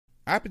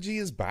Apogee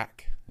is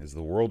back. Is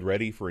the world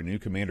ready for a new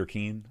Commander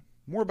Keen?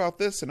 More about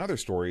this and other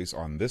stories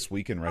on This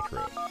Week in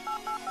Retro.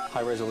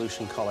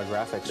 High-resolution color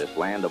graphics. This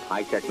land of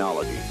high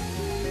technology.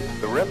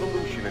 The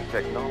revolution in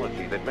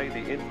technology that made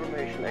the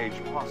information age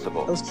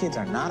possible. Those kids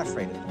are not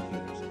afraid of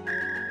computers.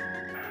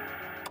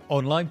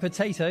 Online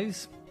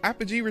potatoes.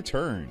 Apogee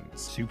returns.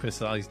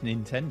 Supersized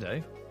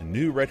Nintendo. A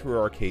new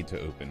retro arcade to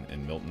open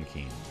in Milton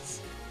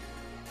Keynes.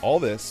 All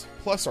this,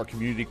 plus our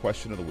community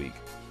question of the week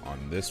on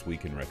This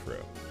Week in Retro.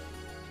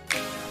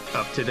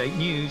 Up-to-date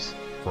news.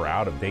 For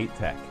out-of-date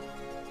tech.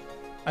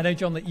 I know,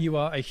 John, that you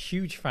are a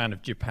huge fan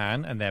of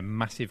Japan and their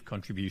massive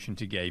contribution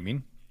to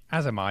gaming,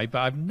 as am I,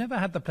 but I've never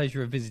had the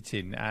pleasure of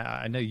visiting.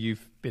 I know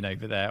you've been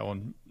over there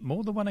on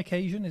more than one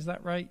occasion, is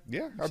that right?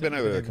 Yeah, I've been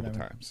over there a couple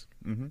times.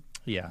 Mm-hmm.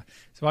 Yeah,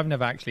 so I've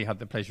never actually had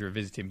the pleasure of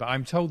visiting, but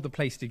I'm told the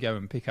place to go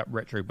and pick up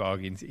retro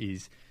bargains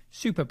is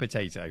Super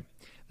Potato.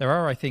 There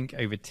are, I think,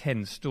 over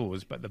 10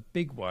 stores, but the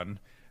big one,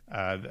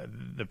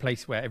 the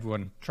place where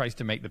everyone tries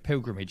to make the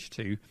pilgrimage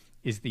to,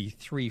 is the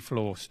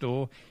 3-floor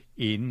store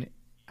in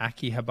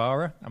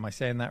Akihabara. Am I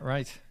saying that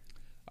right?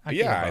 Akihabara.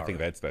 Yeah, I think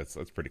that's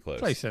pretty close.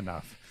 Close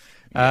enough.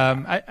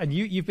 And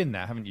you've been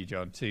there, haven't you,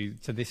 John? To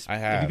this, I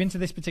have. You been to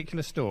this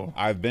particular store?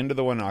 I've been to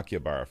the one in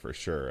Akihabara for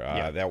sure.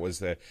 That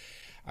was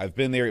I've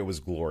been there. It was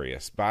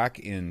glorious. Back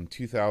in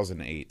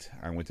 2008,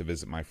 I went to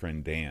visit my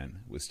friend Dan,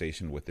 who was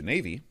stationed with the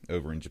Navy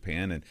over in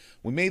Japan, and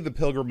we made the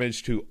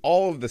pilgrimage to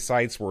all of the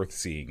sites worth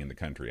seeing in the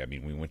country. I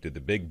mean, we went to the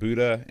Big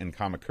Buddha in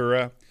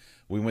Kamakura.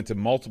 We went to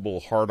multiple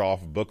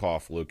hard-off,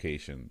 book-off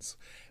locations.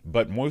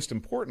 But most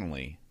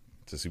importantly,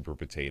 to Super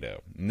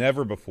Potato.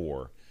 Never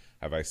before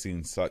have I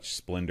seen such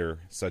splendor,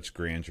 such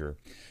grandeur.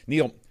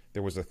 Neil,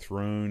 there was a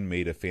throne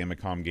made of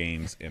Famicom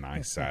games, and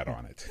I sat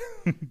on it.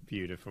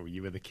 Beautiful.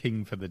 You were the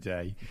king for the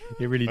day.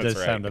 It really That's does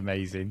right. sound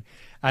amazing.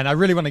 And I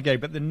really want to go,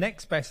 but the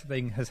next best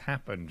thing has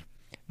happened.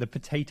 The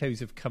potatoes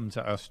have come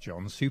to us,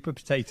 John. Super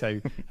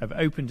Potato have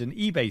opened an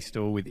eBay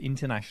store with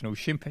international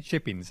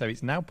shipping, so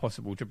it's now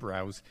possible to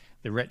browse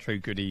the retro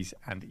goodies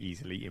and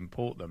easily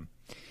import them.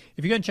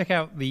 If you go and check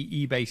out the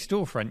eBay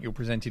storefront, you're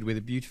presented with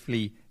a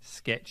beautifully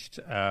sketched,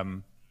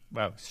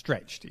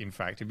 stretched, in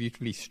fact, a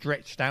beautifully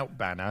stretched out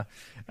banner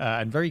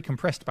and very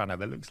compressed banner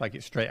that looks like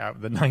it's straight out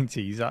of the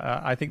 90s.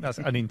 I think that's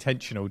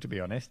unintentional, to be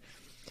honest.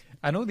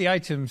 And all the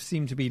items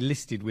seem to be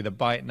listed with a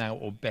buy it now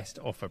or best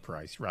offer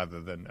price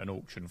rather than an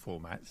auction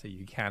format. So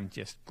you can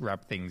just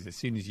grab things as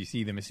soon as you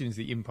see them, as soon as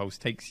the impulse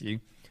takes you.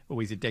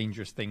 Always a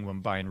dangerous thing when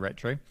buying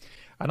retro.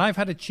 And I've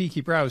had a cheeky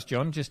browse,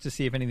 John, just to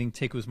see if anything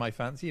tickles my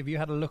fancy. Have you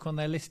had a look on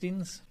their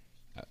listings?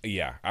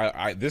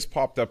 Yeah, this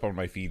popped up on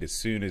my feed as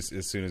soon as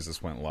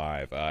this went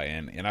live.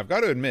 And I've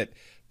got to admit,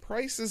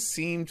 prices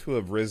seem to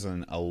have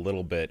risen a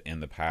little bit in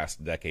the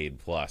past decade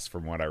plus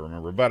from what I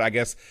remember. But I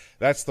guess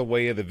that's the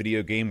way of the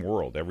video game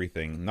world.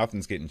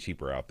 Nothing's getting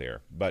cheaper out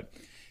there. But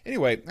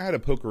anyway, I had a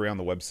poke around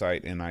the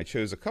website and I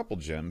chose a couple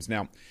gems.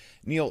 Now,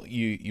 Neil,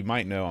 you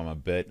might know I'm a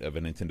bit of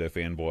a Nintendo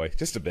fanboy,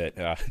 just a bit.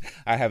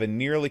 I have a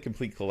nearly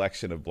complete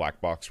collection of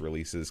black box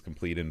releases,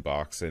 complete in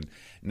box, and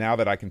now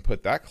that I can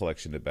put that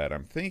collection to bed,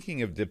 I'm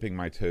thinking of dipping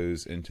my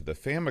toes into the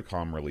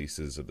Famicom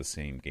releases of the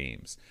same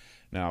games.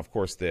 Now, of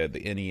course, the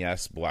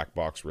NES black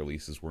box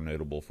releases were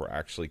notable for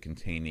actually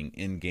containing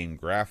in-game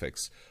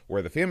graphics,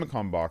 where the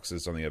Famicom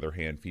boxes, on the other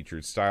hand,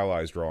 featured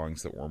stylized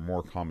drawings that were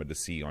more common to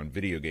see on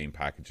video game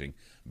packaging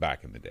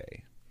back in the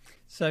day.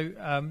 So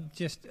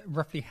just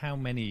roughly how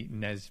many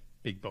NES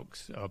big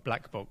box or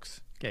black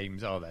box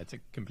games are there to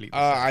complete the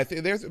set? I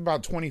think there's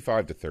about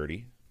 25 to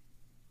 30.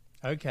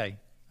 Okay.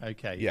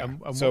 Yeah.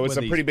 And So what it's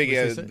were a pretty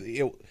these?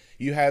 big.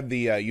 You had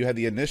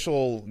the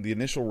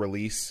initial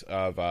release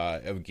of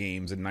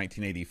games in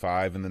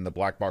 1985, and then the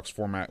black box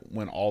format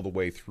went all the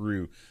way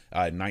through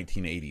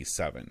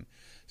 1987.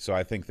 So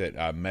I think that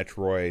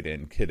Metroid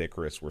and Kid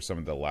Icarus were some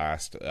of the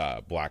last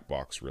black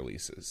box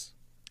releases.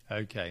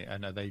 Okay,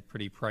 and are they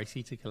pretty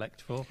pricey to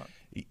collect for?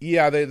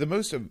 Yeah, the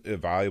most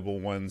valuable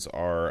ones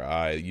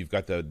are you've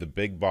got the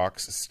big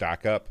box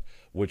stack up,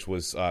 which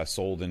was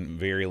sold in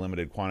very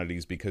limited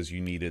quantities because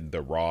you needed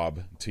the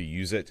ROB to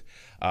use it.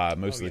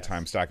 Most of the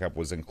time, stack up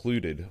was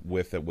included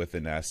with the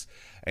NES,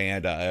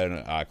 and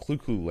Clu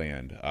Clu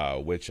Land,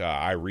 which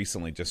I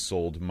recently just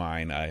sold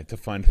mine to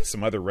fund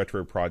some other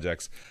retro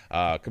projects.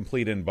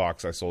 Complete in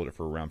box, I sold it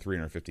for around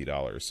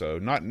 $350. So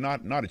not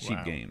a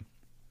cheap game.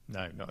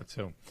 No, not at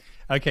all.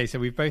 Okay, so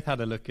we've both had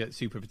a look at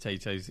Super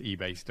Potato's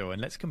eBay store,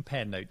 and let's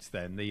compare notes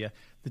then. The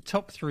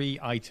top 3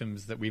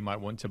 items that we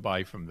might want to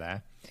buy from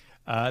there.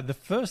 The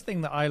first thing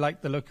that I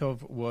liked the look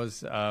of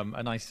was a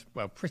nice,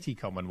 pretty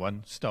common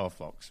one, Star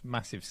Fox,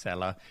 massive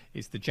seller.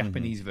 It's the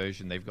Japanese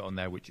version they've got on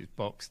there, which is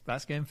boxed.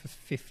 That's going for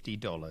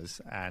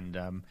 $50,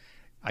 and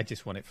I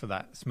just want it for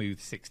that smooth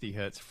 60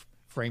 hertz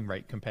frame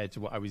rate compared to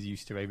what I was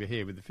used to over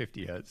here with the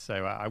 50 hertz.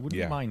 So I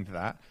wouldn't mind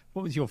that.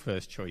 What was your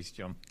first choice,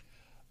 John?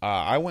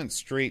 I went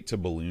straight to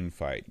Balloon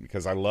Fight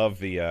because I love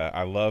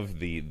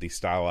the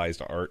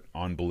stylized art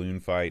on Balloon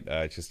Fight.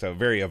 It's just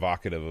very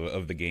evocative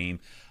of the game,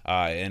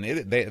 and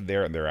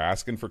they're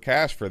asking for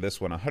cash for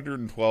this one,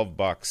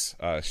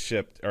 $112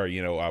 shipped,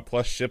 or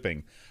plus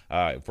shipping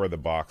for the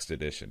boxed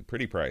edition.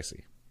 Pretty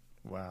pricey.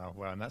 Wow,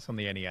 and that's on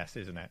the NES,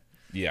 isn't it?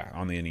 Yeah,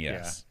 on the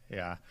NES.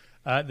 Yeah.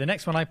 The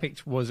next one I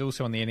picked was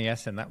also on the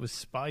NES, and that was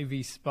Spy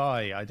v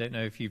Spy. I don't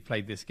know if you've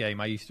played this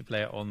game. I used to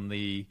play it on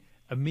the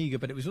Amiga,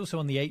 but it was also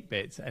on the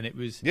 8-bit, and it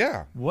was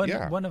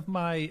one of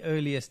my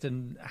earliest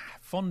and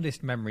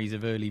fondest memories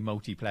of early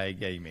multiplayer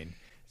gaming.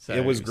 So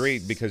it was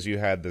great because you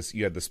had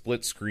the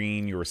split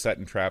screen, you were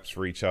setting traps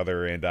for each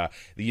other, and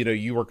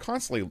you were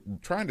constantly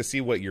trying to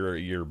see what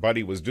your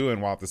buddy was doing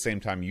while at the same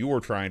time you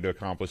were trying to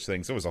accomplish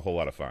things. It was a whole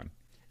lot of fun.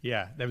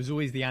 Yeah, there was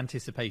always the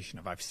anticipation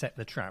of, I've set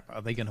the trap,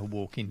 are they going to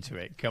walk into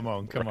it? Come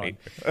on.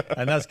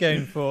 And that's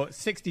going for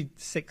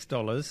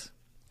 $66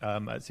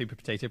 at Super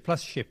Potato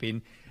plus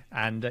shipping.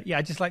 And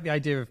I just like the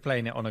idea of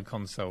playing it on a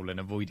console and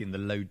avoiding the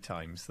load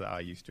times that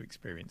I used to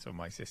experience on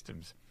my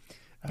systems.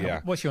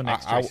 What's your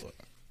next choice?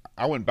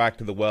 I went back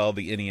to the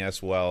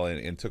NES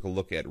and took a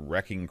look at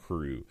Wrecking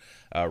Crew.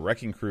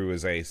 Wrecking Crew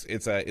is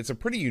a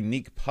pretty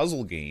unique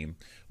puzzle game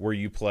where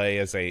you play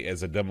as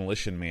a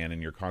demolition man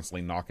and you're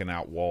constantly knocking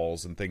out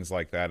walls and things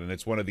like that. And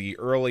it's one of the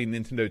early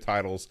Nintendo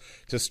titles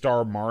to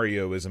star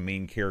Mario as a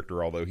main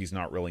character, although he's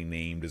not really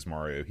named as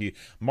Mario.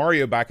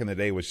 Mario back in the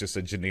day was just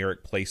a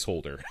generic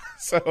placeholder.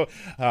 So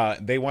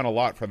they won a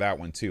lot for that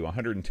one too.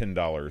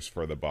 $110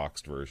 for the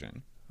boxed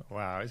version.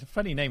 Wow, it's a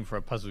funny name for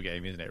a puzzle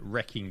game, isn't it?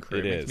 Wrecking Crew.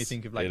 It makes me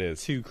think of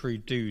Two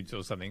Crude Dudes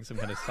or something, some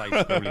kind of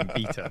side-scrolling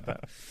beta.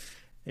 But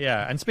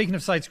yeah, and speaking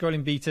of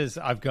side-scrolling betas,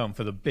 I've gone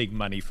for the big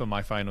money for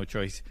my final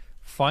choice.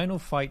 Final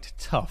Fight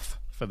Tough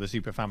for the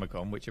Super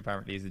Famicom, which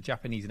apparently is the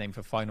Japanese name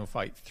for Final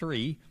Fight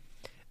 3.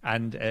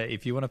 And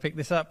if you want to pick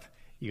this up,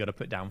 you got to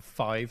put down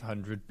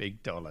 $500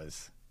 big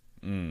dollars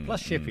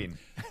plus shipping.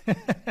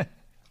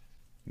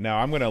 Now,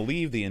 I'm going to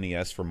leave the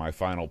NES for my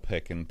final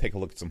pick and take a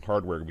look at some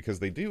hardware because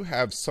they do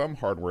have some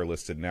hardware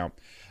listed. Now,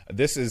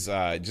 this is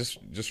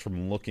just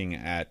from looking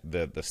at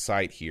the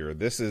site here,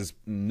 this is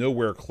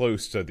nowhere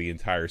close to the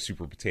entire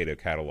Super Potato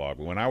catalog.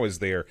 When I was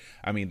there,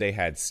 I mean, they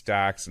had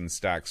stacks and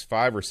stacks,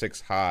 5 or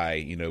 6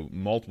 high,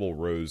 multiple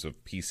rows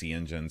of PC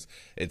Engines,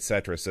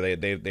 etc. So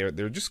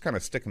they're just kind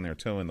of sticking their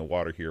toe in the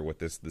water here with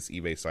this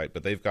eBay site.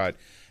 But they've got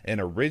an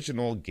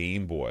original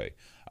Game Boy.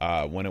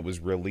 When it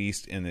was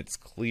released in its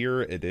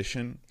clear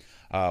edition,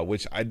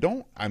 which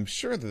I'm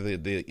sure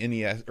that the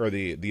NES or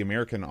the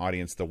American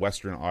audience, the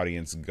Western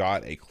audience,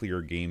 got a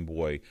clear Game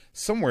Boy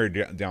somewhere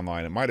down the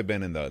line. It might have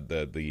been in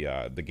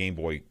the Game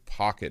Boy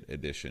Pocket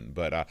edition,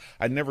 but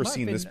I'd never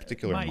seen this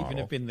particular model. Might even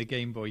have been the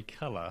Game Boy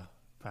Color.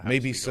 Perhaps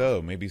maybe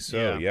so,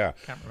 yeah.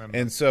 Can't remember.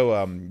 And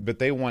so, but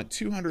they want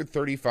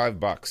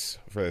 $235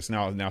 for this.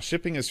 Now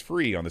shipping is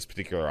free on this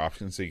particular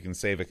option, so you can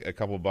save a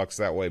couple bucks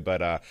that way.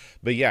 But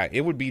yeah,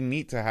 it would be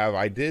neat to have.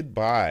 I did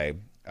buy,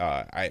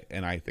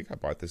 I think I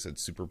bought this at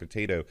Super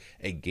Potato,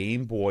 a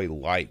Game Boy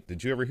Light.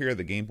 Did you ever hear of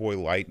the Game Boy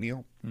Light,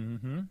 Neil?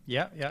 Mm-hmm.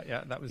 Yeah.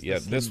 That was the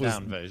slim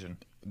down version.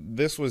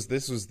 This was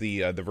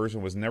the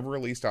version was never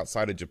released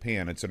outside of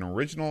Japan. It's an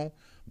original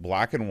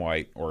black and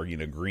white or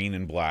green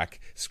and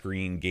black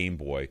screen Game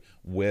Boy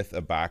with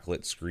a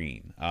backlit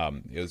screen.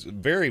 It was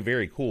very,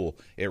 very cool.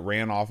 It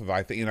ran off of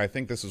I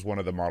think this is one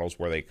of the models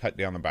where they cut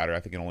down the battery. I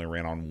think it only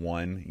ran on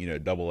one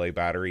AA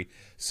battery.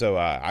 So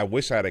I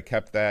wish I'd have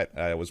kept that.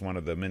 It was one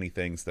of the many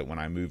things that when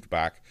I moved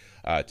back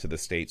to the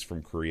States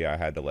from Korea I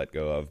had to let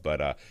go of,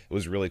 but it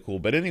was really cool.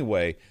 But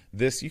anyway,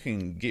 this you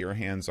can get your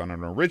hands on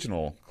an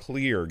original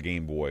clear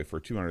Game Boy for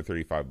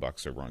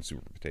 $235 over on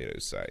Super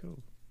Potato's site. Cool.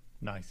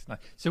 Nice.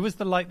 So was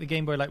the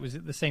Game Boy Light, was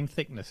it the same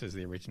thickness as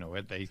the original?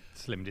 Had they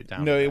slimmed it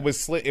down? No, it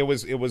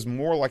was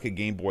more like a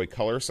Game Boy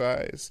Color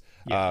size,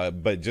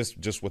 but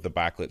just with the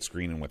backlit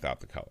screen and without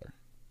the color.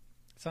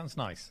 Sounds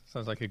nice.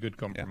 Sounds like a good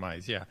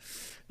compromise, yeah.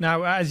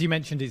 Now, as you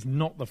mentioned, it's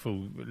not the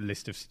full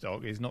list of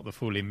stock. It's not the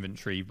full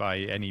inventory by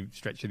any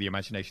stretch of the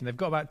imagination. They've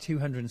got about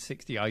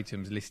 260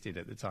 items listed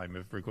at the time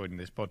of recording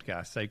this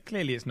podcast, so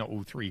clearly it's not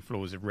all 3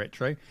 floors of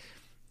retro.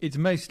 It's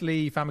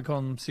mostly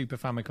Famicom, Super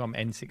Famicom,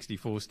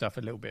 N64 stuff,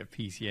 a little bit of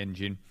PC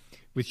Engine,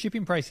 with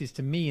shipping prices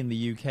to me in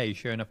the UK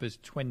showing up as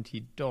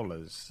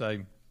 $20. So,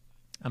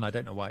 and I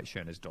don't know why it's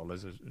shown as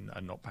dollars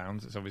and not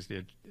pounds. It's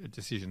obviously a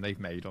decision they've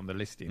made on the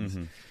listings.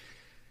 Mm-hmm.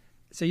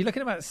 So you're looking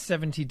at about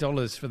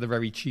 $70 for the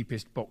very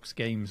cheapest boxed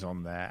games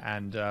on there.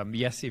 And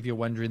yes, if you're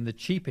wondering, the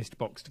cheapest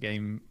boxed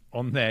game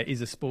on there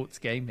is a sports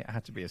game. It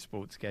had to be a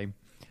sports game.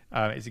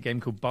 It's a game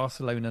called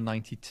Barcelona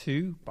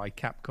 92 by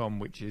Capcom,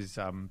 which is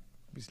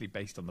obviously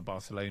based on the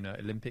Barcelona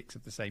Olympics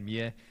of the same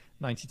year,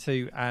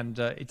 92. And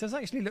it does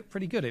actually look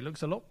pretty good. It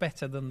looks a lot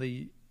better than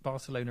the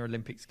Barcelona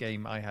Olympics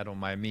game I had on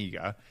my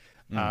Amiga.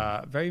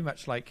 Very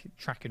much like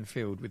track and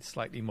field with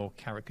slightly more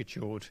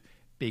caricatured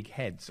big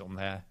heads on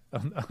there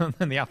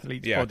than the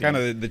athlete's body. Yeah, kind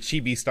of the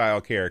chibi style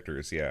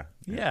characters, yeah.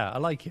 Yeah, I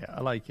like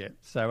it.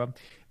 So,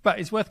 but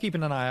it's worth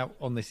keeping an eye out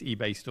on this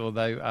eBay store,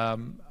 though.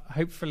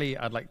 hopefully,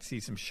 I'd like to see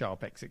some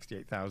sharp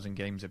X68000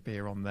 games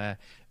appear on there.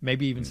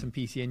 Maybe even some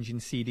PC Engine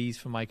CDs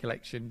for my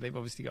collection. They've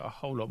obviously got a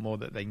whole lot more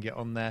that they can get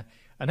on there.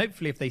 And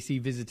hopefully, if they see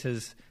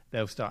visitors,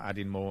 they'll start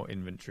adding more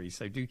inventory.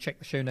 So do check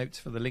the show notes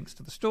for the links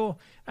to the store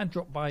and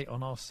drop by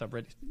on our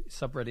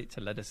subreddit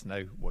to let us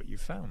know what you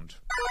found.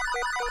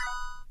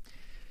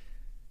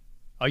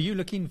 Are you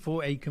looking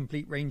for a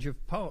complete range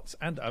of parts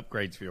and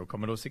upgrades for your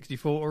Commodore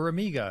 64 or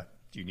Amiga?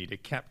 Do you need a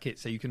cap kit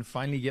so you can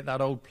finally get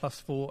that old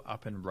Plus4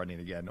 up and running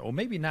again? Or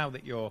maybe now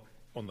that you're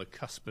on the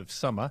cusp of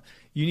summer,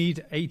 you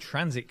need a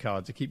transit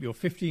card to keep your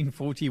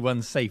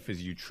 1541 safe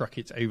as you truck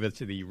it over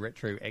to the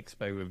Retro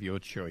Expo of your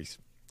choice.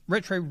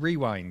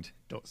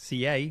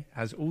 RetroRewind.ca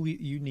has all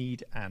that you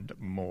need and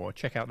more.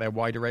 Check out their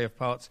wide array of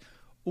parts,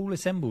 all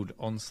assembled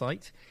on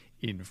site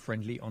in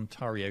friendly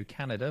Ontario,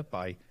 Canada,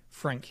 by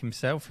Frank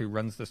himself, who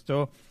runs the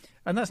store.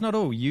 And that's not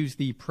all. Use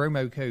the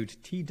promo code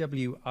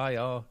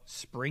TWIR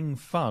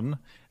SPRINGFUN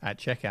at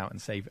checkout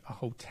and save a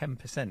whole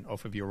 10%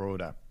 off of your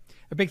order.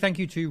 A big thank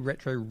you to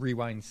Retro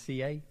Rewind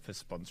CA for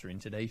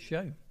sponsoring today's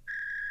show.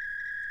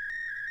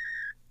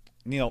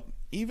 Neil,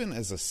 even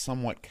as a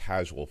somewhat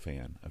casual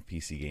fan of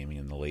PC gaming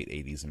in the late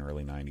 80s and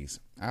early 90s,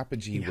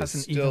 Apogee was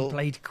hasn't still... even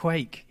played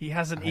Quake. He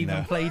hasn't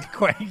even played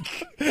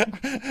Quake.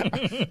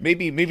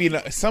 maybe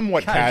not,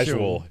 somewhat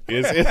casual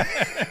is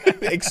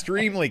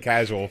extremely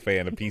casual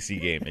fan of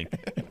PC gaming.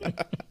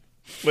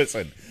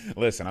 Listen,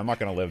 I'm not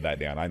going to live that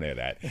down. I know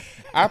that.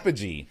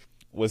 Apogee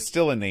was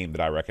still a name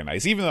that I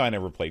recognize, even though I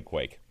never played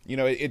Quake. You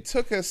know, it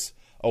took us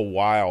a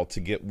while to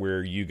get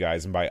where you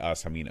guys, and by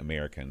us I mean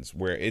Americans,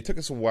 where it took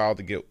us a while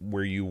to get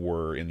where you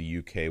were in the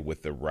UK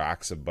with the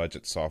racks of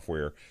budget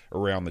software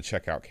around the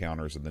checkout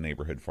counters of the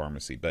neighborhood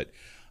pharmacy. But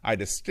I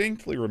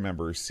distinctly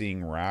remember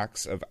seeing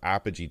racks of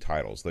Apogee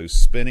titles, those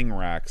spinning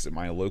racks at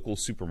my local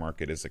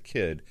supermarket as a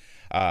kid.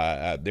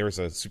 There was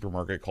a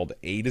supermarket called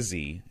A to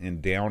Z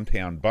in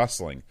downtown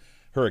bustling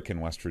Hurricane,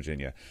 West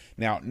Virginia.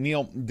 Now,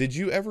 Neil, did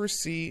you ever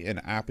see an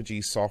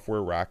Apogee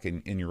software rack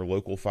in your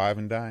local Five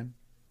and Dime?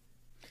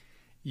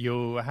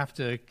 You'll have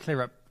to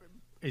clear up.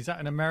 Is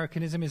that an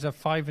Americanism? Is a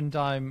Five and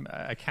Dime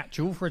a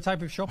catch-all for a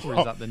type of shop, or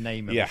is that the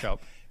name of the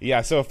shop?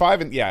 Yeah, so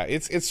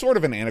it's sort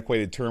of an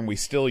antiquated term we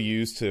still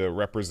use to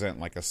represent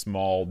like a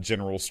small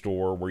general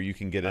store where you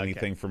can get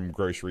anything from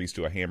groceries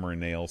to a hammer and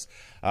nails.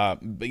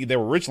 But they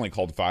were originally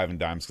called Five and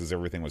Dimes because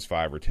everything was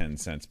 5 or 10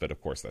 cents, but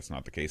of course that's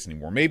not the case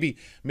anymore. Maybe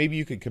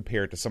you could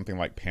compare it to something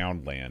like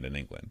Poundland in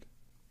England.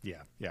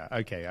 Yeah.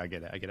 Okay, I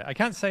get it. I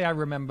can't say I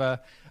remember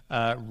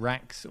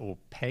racks or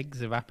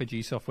pegs of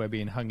Apogee software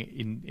being hung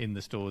in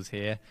the stores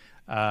here.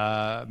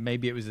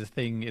 Maybe it was a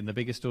thing in the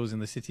bigger stores in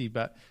the city,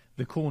 but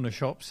the corner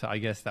shops, I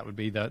guess that would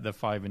be the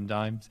Five and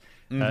Dimes.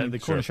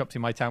 The corner shops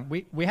in my town,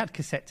 we had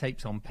cassette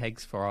tapes on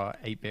pegs for our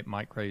 8-bit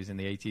micros in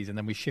the 80s, and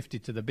then we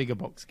shifted to the bigger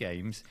box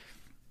games.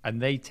 And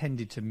they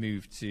tended to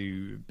move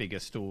to bigger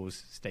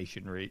stores,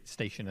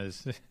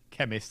 stationers,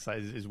 chemists,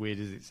 as weird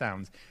as it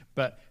sounds.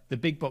 But the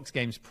big box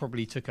games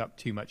probably took up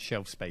too much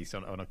shelf space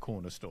on a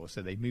corner store,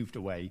 so they moved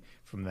away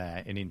from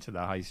there and into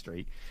the high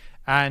street.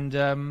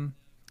 And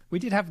we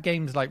did have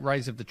games like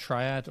Rise of the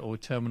Triad or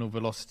Terminal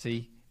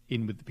Velocity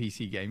in with the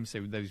PC games,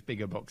 so those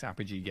bigger box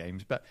Apogee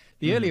games. But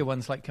the earlier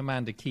ones like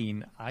Commander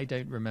Keen, I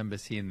don't remember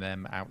seeing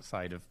them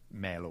outside of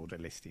mail order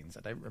listings.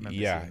 I don't remember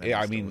seeing them in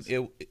I mean,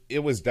 stores. it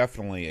was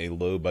definitely a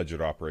low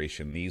budget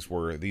operation. These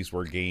were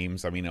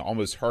games, I mean,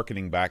 almost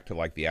hearkening back to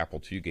like the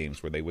Apple II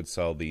games where they would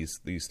sell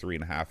these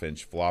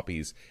 3.5-inch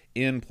floppies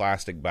in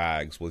plastic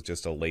bags with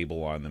just a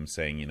label on them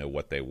saying, you know,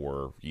 what they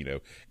were, you know,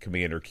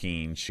 Commander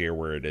Keen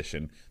Shareware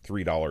Edition,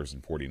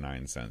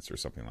 $3.49 or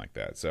something like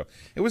that. So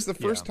it was the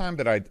first time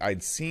that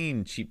I'd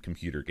seen cheap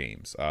computer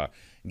games,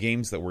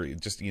 games that were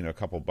just, you know, a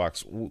couple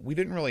bucks. We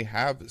didn't really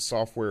have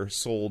software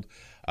sold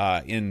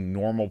in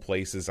normal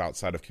places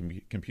outside of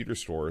computer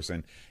stores.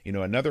 And, you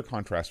know, another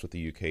contrast with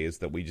the UK is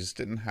that we just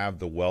didn't have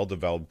the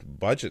well-developed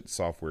budget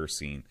software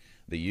scene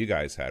that you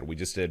guys had. We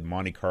just did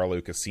Monte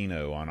Carlo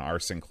Casino on our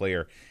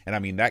Sinclair, and I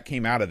mean that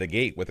came out of the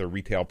gate with a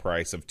retail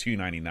price of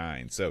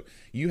 $2.99. So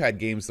you had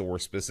games that were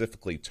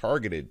specifically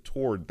targeted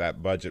toward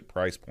that budget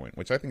price point,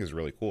 which I think is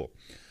really cool.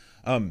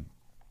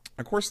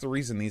 Of course, the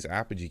reason these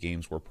Apogee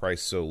games were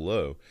priced so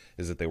low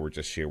is that they were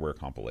just shareware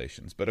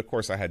compilations. But of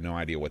course, I had no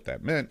idea what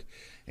that meant.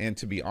 And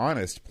to be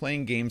honest,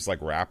 playing games like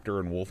Raptor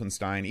and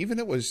Wolfenstein, even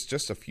if it was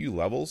just a few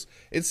levels,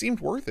 it seemed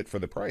worth it for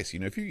the price. You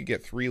know, if you could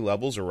get 3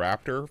 levels of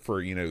Raptor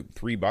for, you know,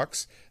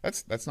 $3,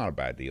 that's not a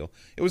bad deal.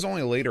 It was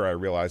only later I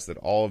realized that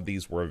all of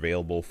these were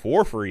available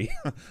for free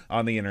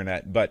on the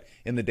internet. But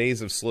in the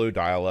days of slow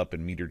dial-up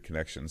and metered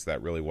connections,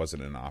 that really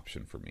wasn't an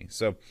option for me.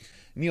 So,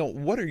 Neil,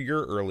 what are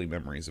your early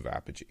memories of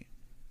Apogee?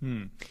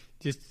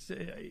 Just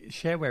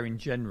shareware in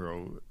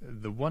general.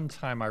 The one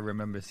time I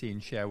remember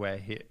seeing shareware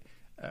hit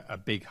a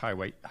big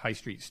high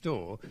street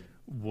store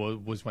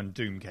was when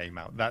Doom came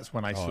out. That's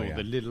when I saw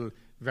the little,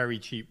 very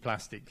cheap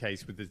plastic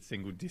case with the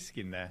single disc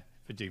in there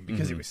for Doom,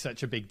 because it was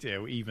such a big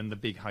deal. Even the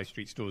big high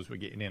street stores were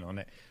getting in on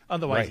it.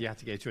 Otherwise, you had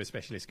to go to a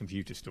specialist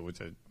computer store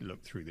to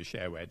look through the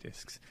shareware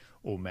discs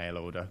or mail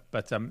order.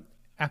 But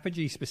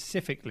Apogee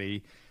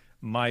specifically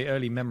my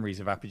early memories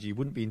of Apogee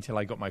wouldn't be until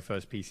I got my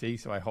first PC.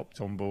 So I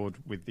hopped on board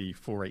with the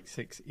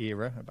 486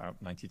 era,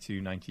 about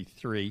 92,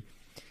 93.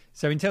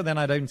 So until then,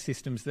 I'd owned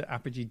systems that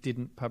Apogee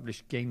didn't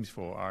publish games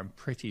for. I'm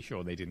pretty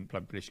sure they didn't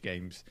publish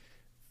games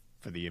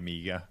for the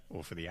Amiga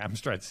or for the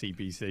Amstrad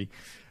CPC.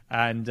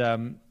 And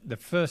the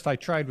first I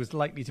tried was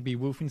likely to be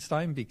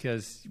Wolfenstein,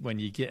 because when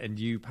you get a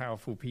new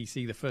powerful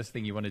PC, the first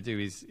thing you want to do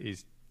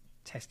is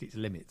test its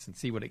limits and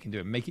see what it can do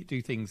and make it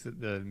do things that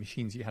the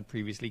machines you had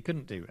previously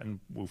couldn't do. And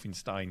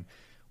Wolfenstein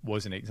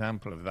was an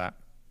example of that.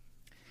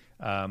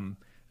 A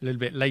little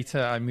bit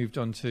later, I moved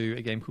on to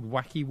a game called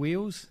Wacky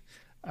Wheels.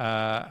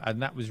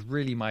 And that was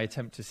really my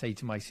attempt to say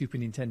to my Super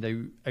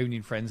Nintendo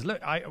owning friends,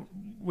 look,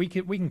 we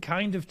can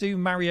kind of do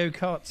Mario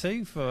Kart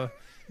 2 for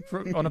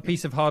on a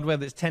piece of hardware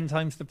that's 10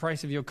 times the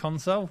price of your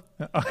console.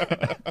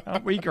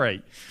 Aren't we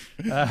great?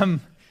 And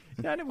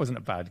it wasn't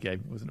a bad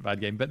game. It wasn't a bad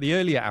game. But the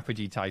earlier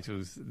Apogee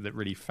titles that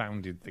really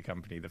founded the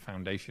company, the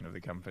foundation of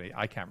the company,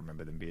 I can't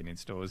remember them being in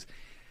stores.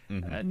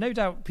 No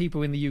doubt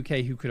people in the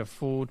UK who could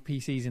afford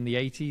PCs in the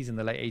 80s and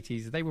the late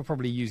 80s, they were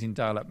probably using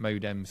dial-up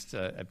modems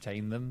to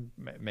obtain them,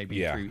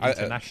 maybe through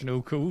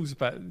international calls.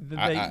 But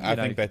I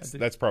think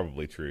that's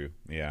probably true.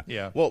 Yeah.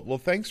 Yeah. Well,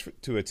 thanks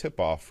to a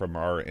tip-off from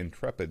our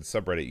intrepid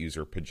subreddit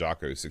user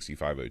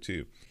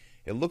Pajako6502,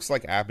 it looks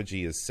like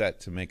Apogee is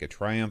set to make a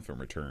triumphant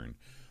return,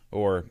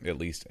 or at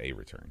least a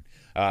return.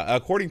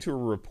 According to a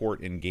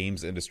report in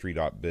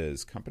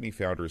GamesIndustry.biz, company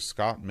founders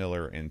Scott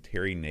Miller and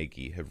Terry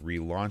Nagy have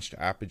relaunched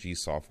Apogee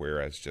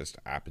software as just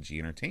Apogee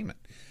Entertainment,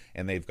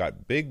 and they've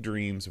got big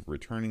dreams of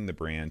returning the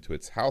brand to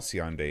its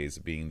halcyon days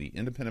of being the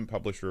independent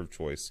publisher of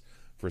choice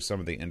for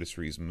some of the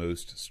industry's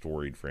most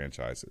storied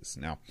franchises.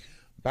 Now,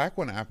 back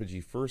when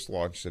Apogee first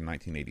launched in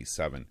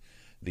 1987,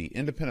 the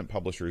independent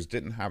publishers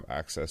didn't have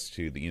access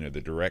to the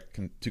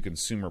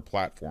direct-to-consumer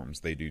platforms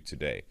they do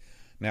today.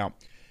 Now,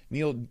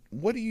 Neil,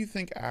 what do you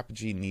think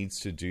Apogee needs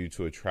to do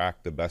to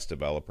attract the best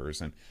developers,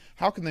 and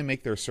how can they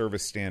make their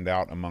service stand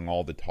out among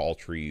all the tall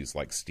trees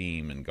like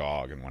Steam and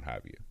GOG and what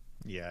have you?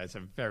 Yeah, it's a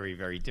very,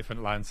 very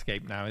different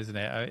landscape now, isn't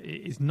it?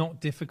 It's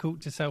not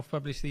difficult to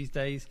self-publish these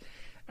days.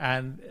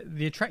 And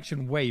the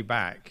attraction way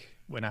back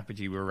when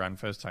Apogee were around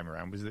first time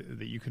around was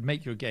that you could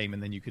make your game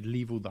and then you could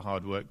leave all the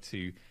hard work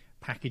to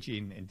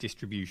packaging and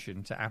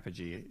distribution to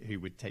Apogee,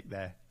 who would take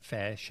their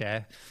fair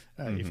share,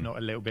 if not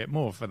a little bit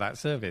more, for that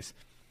service.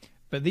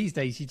 But these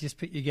days, you just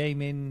put your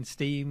game in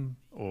Steam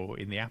or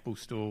in the Apple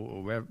Store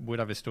or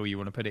whatever store you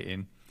want to put it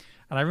in.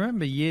 And I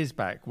remember years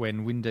back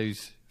when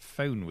Windows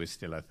Phone was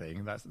still a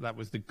thing. That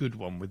was the good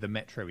one with the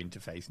Metro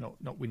interface,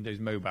 not Windows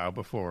Mobile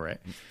before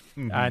it.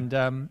 And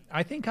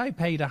I think I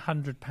paid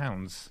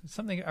 £100,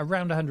 something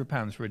around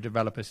 £100 for a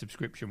developer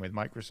subscription with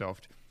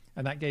Microsoft.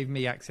 And that gave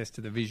me access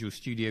to the Visual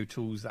Studio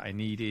tools that I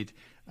needed,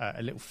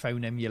 a little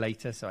phone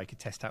emulator so I could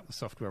test out the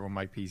software on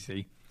my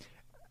PC,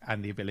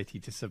 and the ability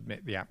to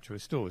submit the app to a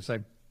store.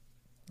 So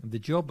the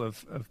job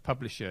of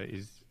publisher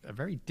is a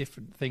very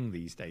different thing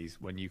these days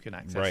when you can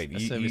access a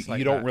service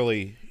like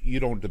that. You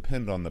don't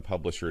depend on the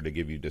publisher to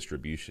give you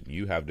distribution.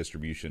 You have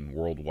distribution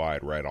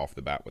worldwide right off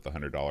the bat with a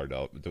 $100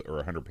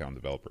 or £100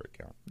 developer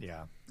account.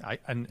 Yeah,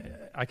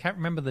 I can't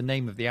remember the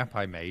name of the app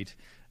I made.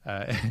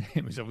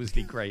 It was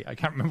obviously great. I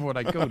can't remember what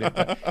I called it,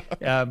 but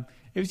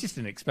it was just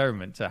an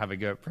experiment to have a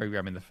go at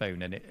programming the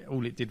phone, and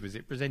all it did was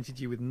it presented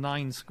you with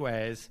 9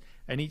 squares,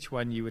 and each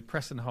one you would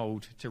press and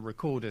hold to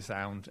record a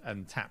sound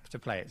and tap to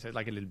play it. So it's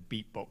like a little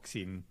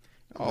beatboxing.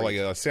 Oh, like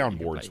a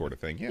soundboard sort of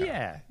thing.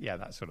 Yeah,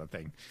 that sort of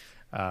thing.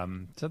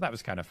 So that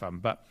was kind of fun.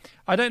 But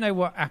I don't know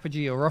what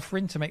Apogee are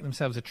offering to make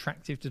themselves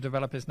attractive to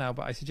developers now,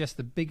 but I suggest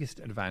the biggest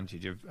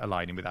advantage of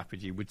aligning with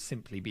Apogee would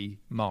simply be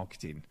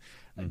marketing.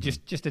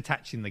 Just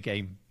attaching the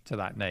game to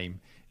that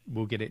name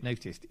will get it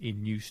noticed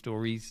in news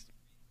stories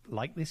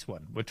like this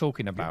one. We're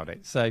talking about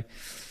it. So,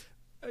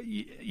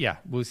 yeah,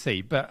 we'll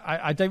see. But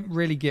I don't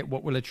really get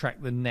what will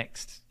attract the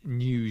next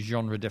new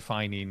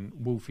genre-defining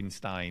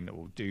Wolfenstein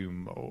or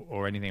Doom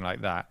or anything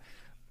like that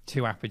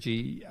to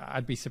Apogee.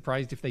 I'd be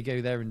surprised if they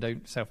go there and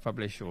don't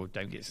self-publish or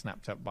don't get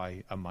snapped up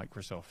by a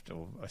Microsoft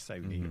or a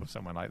Sony or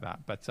someone like that.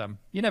 But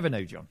you never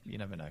know, John. You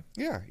never know.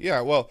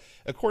 Yeah. Well,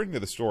 according to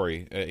the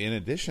story, in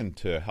addition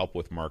to help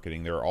with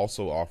marketing, they're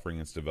also offering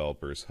its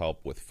developers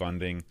help with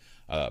funding,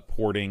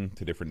 porting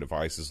to different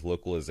devices,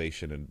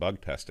 localization, and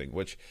bug testing,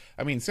 which,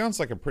 I mean, sounds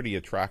like a pretty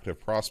attractive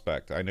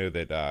prospect. I know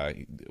that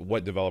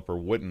what developer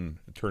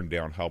wouldn't turn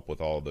down help with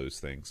all of those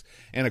things.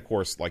 And, of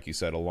course, like you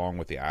said, along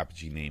with the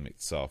Apogee name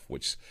itself,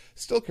 which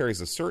still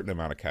carries a certain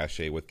amount of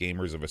cachet with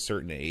gamers of a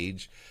certain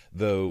age,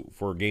 though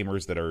for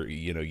gamers that are,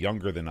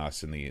 younger than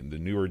us in the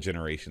newer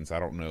generations, I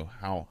don't know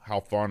how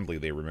fondly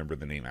they remember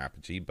the name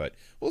Apogee, but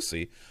we'll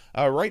see.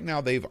 Right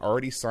now, they've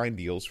already signed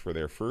deals for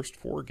their first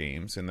 4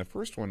 games, and the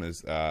first one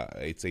is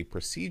it's a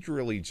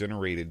procedurally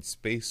generated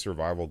space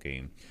survival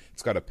game.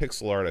 It's got a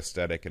pixel art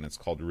aesthetic, and it's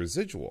called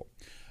Residual.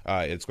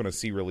 It's going to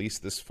see release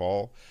this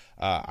fall.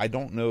 I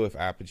don't know if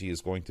Apogee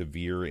is going to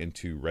veer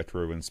into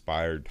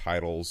retro-inspired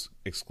titles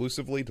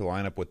exclusively to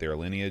line up with their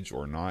lineage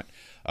or not.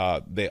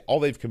 All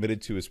they've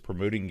committed to is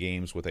promoting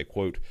games with a,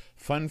 quote,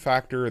 fun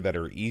factor that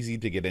are easy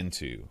to get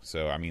into.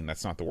 So, I mean,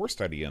 that's not the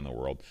worst idea in the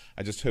world.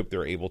 I just hope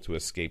they're able to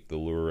escape the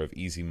lure of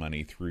easy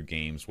money through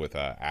games with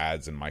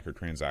ads and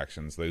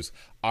microtransactions, those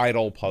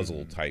idle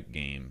puzzle-type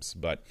games.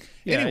 But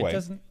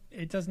anyway...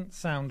 It doesn't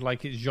sound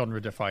like it's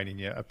genre defining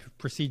yet. A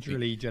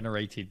procedurally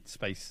generated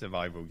space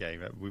survival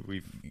game.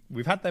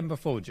 We've had them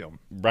before, John.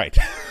 Right,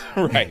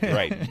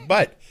 right.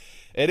 But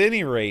at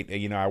any rate,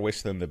 I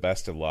wish them the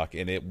best of luck,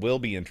 and it will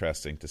be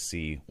interesting to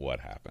see what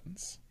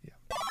happens. Yeah.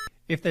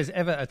 If there's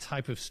ever a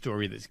type of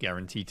story that's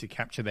guaranteed to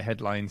capture the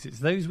headlines, it's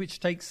those which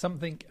take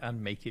something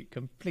and make it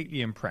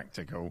completely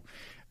impractical.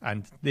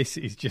 And this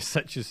is just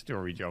such a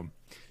story, John.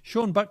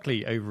 Sean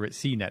Buckley over at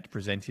CNET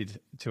presented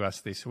to us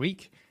this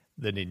week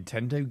the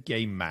Nintendo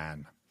Game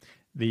Man.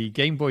 The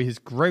Game Boy has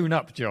grown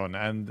up, John,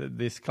 and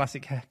this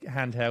classic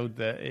handheld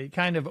that it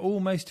kind of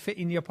almost fit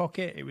in your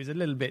pocket. It was a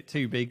little bit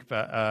too big,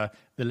 but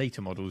the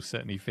later models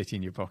certainly fit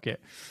in your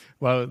pocket.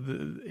 Well,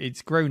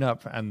 it's grown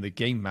up, and the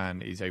Game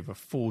Man is over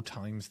 4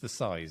 times the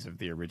size of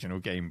the original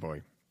Game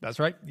Boy. That's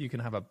right, you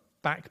can have a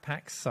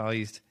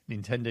backpack-sized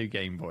Nintendo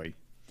Game Boy.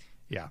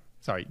 Yeah.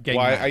 Sorry, Game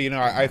Man.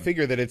 I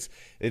figure that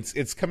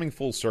it's coming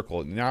full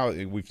circle. Now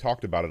we've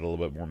talked about it a little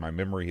bit more. My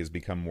memory has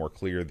become more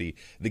clear. The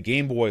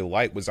Game Boy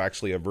Light was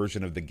actually a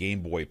version of the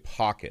Game Boy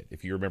Pocket.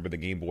 If you remember the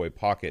Game Boy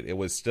Pocket, it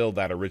was still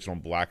that original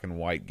black and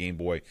white Game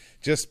Boy,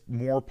 just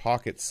more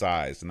pocket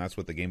sized, and that's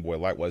what the Game Boy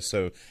Light was.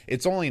 So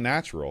it's only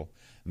natural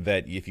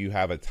that if you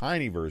have a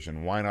tiny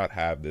version, why not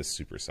have this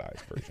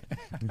supersized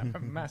version? A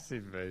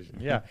massive version,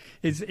 yeah.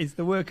 It's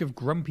the work of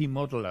Grumpy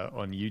Modeler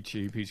on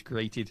YouTube, who's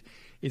created...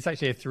 It's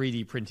actually a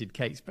 3D printed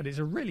case, but it's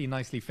a really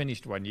nicely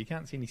finished one. You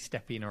can't see any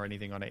stepping or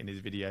anything on it in his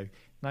video.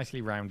 Nicely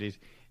rounded.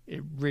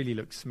 It really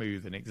looks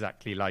smooth and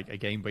exactly like a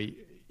Game Boy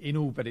in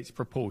all but its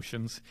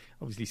proportions,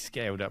 obviously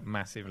scaled up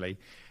massively.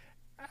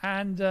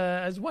 And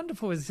as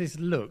wonderful as this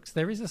looks,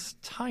 there is a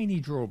tiny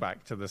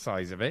drawback to the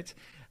size of it,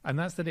 and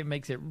that's that it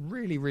makes it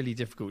really, really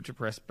difficult to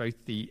press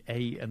both the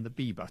A and the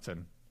B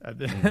button at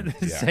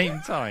the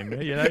same time,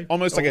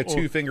 almost like a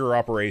 2-finger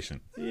operation.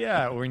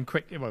 Yeah, or in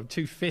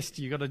 2 fists,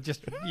 you got to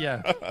just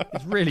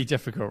it's really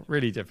difficult.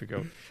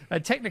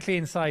 Technically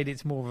inside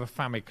it's more of a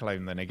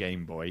Famiclone than a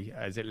Game Boy,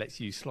 as it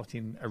lets you slot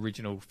in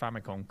original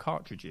Famicom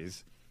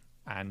cartridges,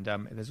 and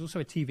there's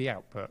also a TV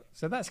output,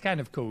 so that's kind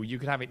of cool. You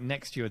could have it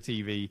next to your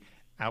TV,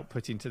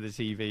 output into the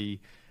TV,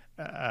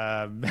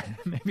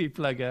 maybe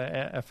plug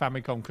a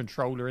Famicom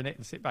controller in it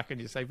and sit back on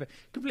your sofa.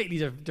 Completely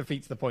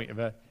defeats the point of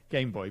a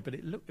Game Boy, but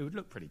it would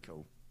look pretty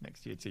cool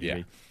next to your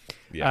TV.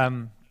 Yeah.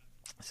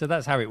 So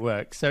that's how it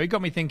works. So it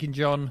got me thinking,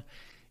 John,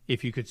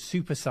 if you could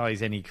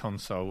supersize any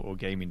console or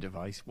gaming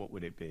device, what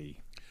would it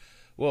be?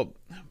 Well,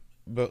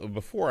 but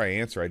before I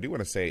answer, I do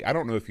want to say, I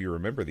don't know if you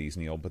remember these,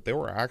 Neil, but there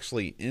were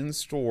actually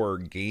in-store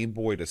Game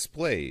Boy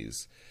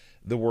displays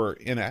that were,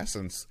 in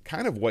essence,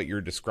 kind of what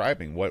you're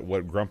describing,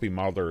 what Grumpy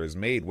Modeler has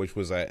made, which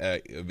was a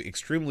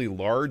extremely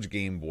large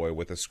Game Boy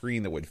with a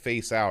screen that would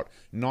face out,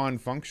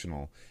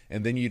 non-functional,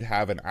 and then you'd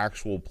have an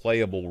actual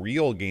playable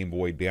real Game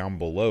Boy down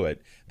below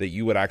it that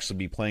you would actually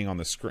be playing on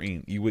the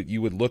screen. You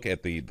would look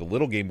at the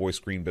little Game Boy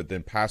screen, but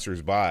then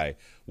passersby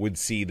would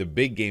see the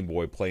big Game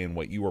Boy playing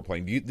what you were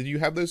playing. Did you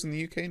have those in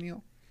the UK,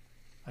 Neil?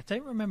 I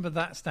don't remember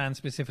that stand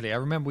specifically. I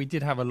remember we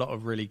did have a lot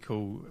of really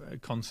cool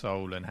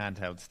console and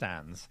handheld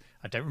stands.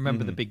 I don't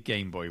remember the big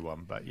Game Boy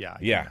one, but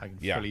I can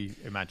fully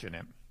imagine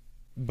it.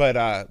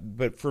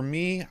 But for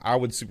me, I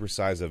would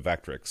supersize a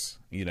Vectrex,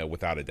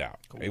 without a doubt.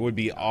 Cool. It would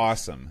be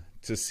awesome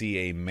to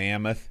see a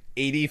mammoth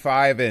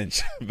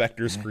 85-inch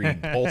vector screen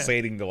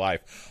pulsating to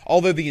life.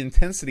 Although the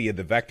intensity of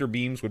the vector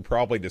beams would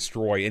probably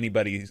destroy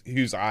anybody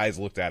whose eyes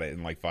looked at it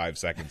in like 5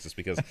 seconds, just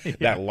because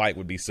that light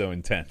would be so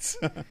intense.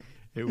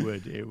 It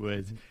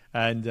would.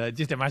 And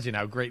just imagine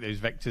how great those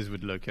vectors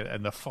would look,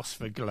 and the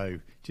phosphor glow.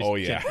 Just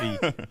gently,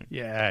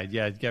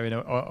 going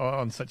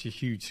on such a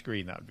huge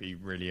screen. That would be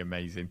really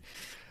amazing.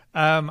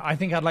 I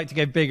think I'd like to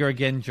go bigger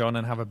again, John,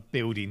 and have a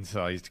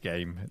building-sized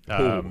game.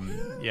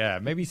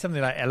 Maybe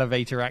something like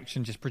elevator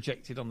action, just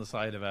projected on the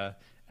side of a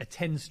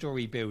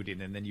 10-story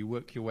building, and then you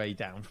work your way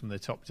down from the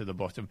top to the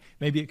bottom.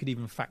 Maybe it could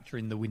even factor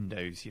in the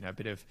windows, a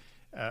bit of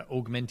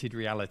augmented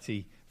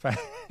reality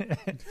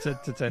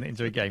to turn it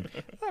into a game.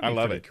 I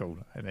love it. Cool,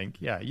 I think.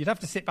 Yeah, you'd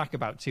have to sit back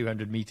about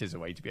 200 meters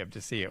away to be able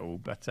to see it all,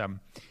 but it'd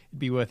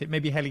be worth it.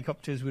 Maybe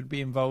helicopters would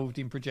be involved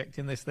in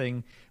projecting this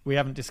thing. We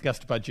haven't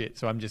discussed budget,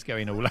 so I'm just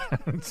going all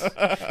out.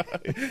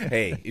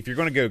 Hey, if you're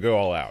going to go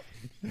all out.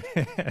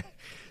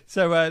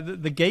 So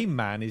the Game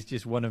Man is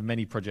just one of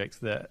many projects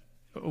that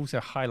also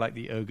highlight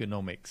the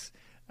ergonomics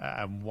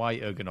and why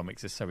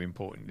ergonomics is so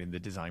important in the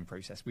design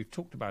process. We've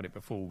talked about it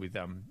before with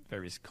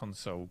various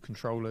console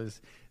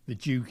controllers. The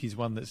Duke is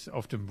one that's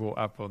often brought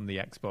up on the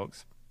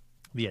Xbox,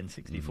 the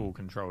N64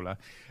 controller.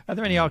 Are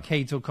there any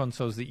arcades or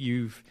consoles that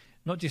you've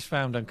not just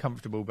found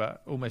uncomfortable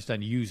but almost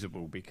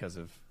unusable because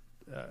of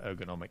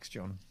ergonomics,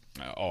 John.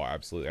 Oh,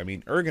 absolutely. I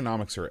mean,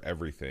 ergonomics are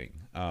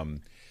everything.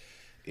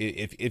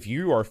 If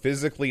you are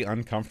physically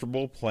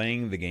uncomfortable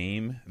playing the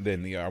game,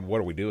 then what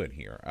are we doing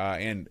here?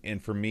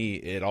 And for me,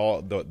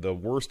 the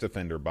worst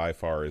offender by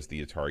far is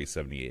the Atari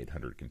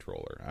 7800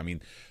 controller. I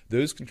mean,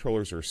 those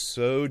controllers are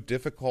so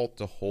difficult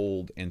to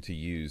hold and to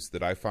use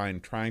that I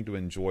find trying to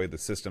enjoy the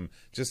system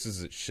just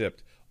as it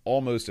shipped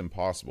almost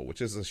impossible,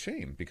 which is a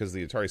shame because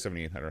the Atari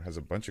 7800 has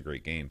a bunch of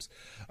great games.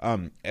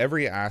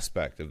 Every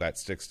aspect of that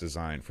stick's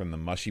design, from the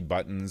mushy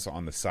buttons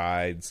on the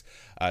sides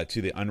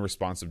to the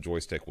unresponsive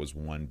joystick, was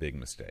one big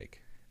mistake.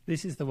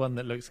 This is the one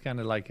that looks kind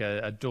of like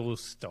a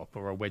doorstop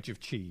or a wedge of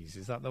cheese.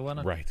 Is that the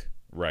one? Right.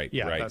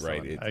 Yeah, right. That's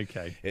the one.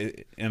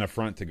 Okay. An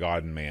affront to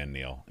God and man,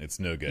 Neil. It's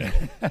no good.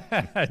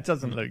 It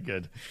doesn't look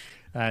good.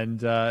 And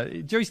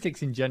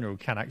joysticks in general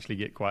can actually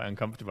get quite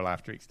uncomfortable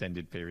after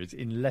extended periods,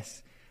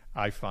 unless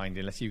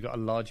you've got a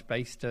large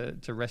base to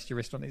rest your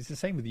wrist on. It's the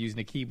same with using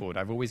a keyboard.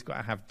 I've always got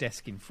to have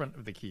desk in front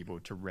of the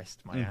keyboard to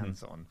rest my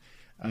hands on.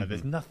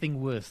 There's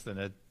nothing worse than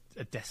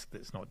a desk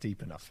that's not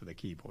deep enough for the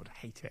keyboard. I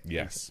hate it.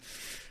 Yes.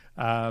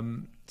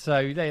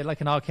 So they're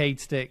like an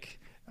arcade stick,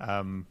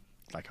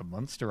 like a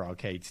Monster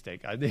arcade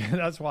stick.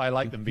 That's why I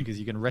like them, because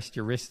you can rest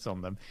your wrists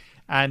on them.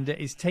 And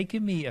it's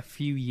taken me a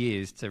few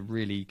years to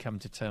really come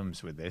to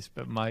terms with this,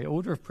 but my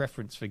order of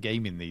preference for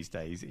gaming these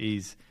days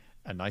is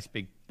a nice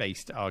big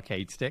based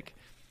arcade stick,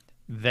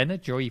 then a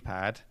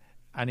joypad,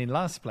 and in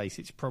last place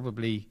it's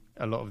probably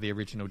a lot of the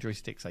original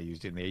joysticks I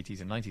used in the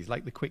 80s and 90s,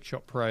 like the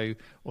QuickShot Pro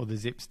or the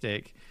Zip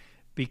Stick,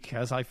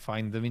 because I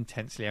find them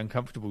intensely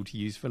uncomfortable to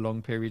use for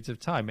long periods of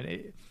time.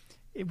 And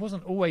it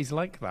wasn't always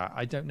like that.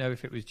 I don't know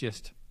if it was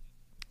just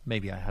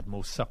maybe I had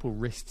more supple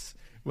wrists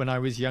when I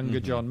was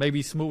younger, John.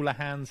 Maybe smaller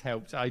hands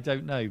helped. I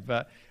don't know.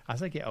 But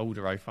as I get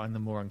older, I find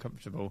them more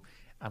uncomfortable,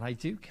 and I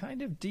do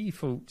kind of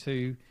default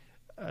to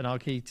an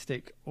arcade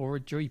stick or a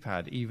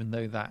joypad, even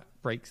though that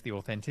breaks the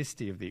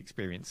authenticity of the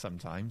experience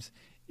sometimes.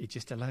 It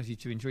just allows you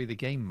to enjoy the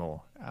game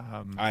more.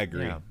 I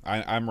agree. Yeah.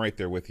 I'm right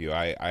there with you.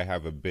 I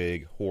have a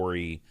big,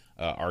 hoary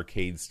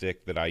arcade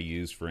stick that I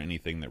use for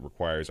anything that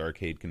requires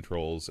arcade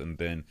controls, and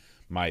then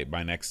my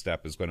next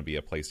step is going to be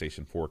a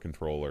PlayStation 4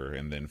 controller,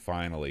 and then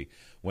finally,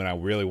 when I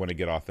really want to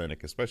get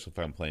authentic, especially if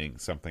I'm playing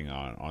something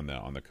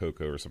on the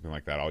Coco or something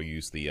like that, I'll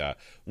use the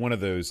one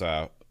of those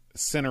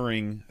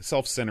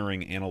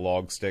self-centering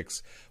analog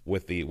sticks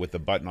with the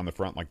button on the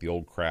front, like the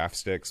old craft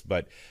sticks.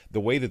 But the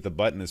way that the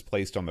button is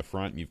placed on the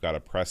front, you've got to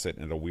press it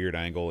at a weird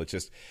angle.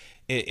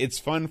 It's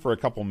fun for a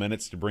couple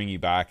minutes to bring you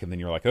back, and then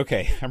you're like,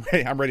 okay,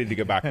 I'm ready to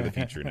go back to the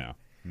future now.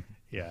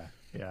 Yeah.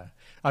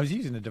 I was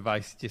using a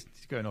device, just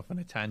going off on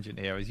a tangent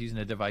here, I was using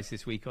a device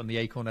this week on the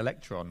Acorn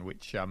Electron,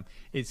 which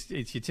it's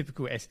your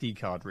typical SD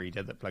card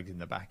reader that plugs in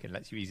the back and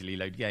lets you easily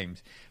load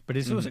games. But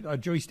it's also got a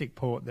joystick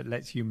port that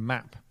lets you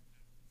map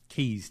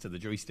keys to the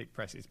joystick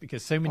presses,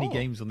 because so many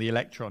games on the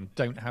Electron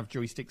don't have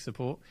joystick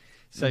support.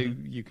 So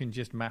you can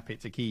just map it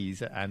to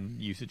keys and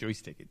use a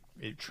joystick.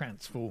 It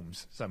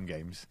transforms some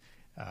games.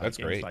 That's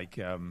games great. Like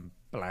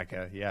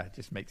Blagger, it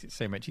just makes it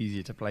so much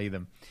easier to play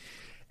them.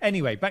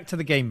 Anyway, back to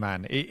the Game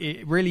Man.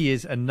 It really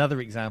is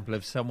another example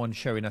of someone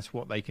showing us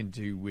what they can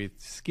do with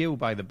skill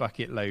by the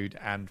bucket load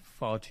and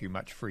far too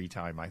much free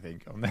time, I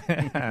think, on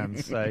their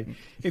hands. So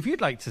if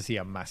you'd like to see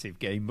a massive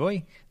Game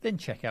Boy, then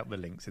check out the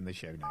links in the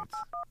show notes.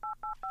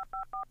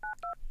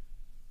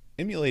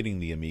 Emulating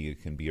the Amiga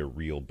can be a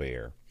real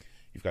bear.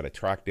 You've got to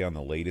track down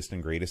the latest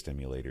and greatest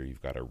emulator.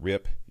 You've got to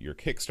rip your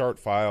Kickstart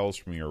files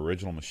from your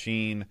original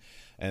machine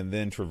and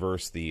then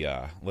traverse the,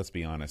 let's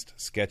be honest,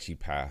 sketchy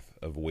path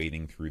of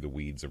wading through the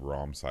weeds of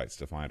ROM sites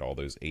to find all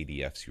those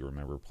ADFs you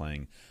remember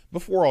playing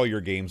before all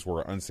your games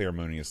were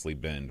unceremoniously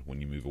binned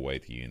when you move away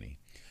to uni.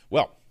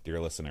 Well, dear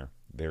listener,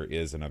 there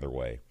is another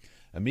way.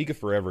 Amiga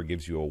Forever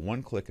gives you a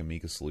one-click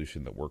Amiga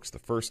solution that works the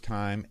first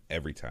time,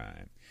 every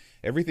time.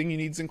 Everything you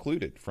need is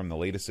included, from the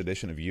latest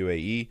edition of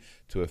UAE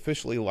to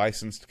officially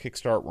licensed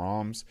Kickstart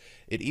ROMs.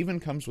 It even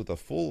comes with a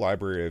full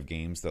library of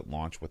games that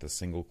launch with a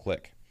single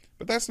click.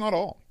 But that's not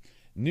all.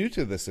 New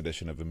to this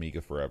edition of Amiga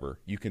Forever,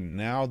 you can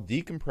now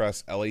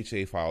decompress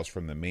LHA files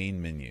from the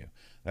main menu.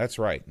 That's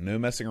right, no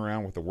messing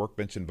around with the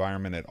Workbench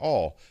environment at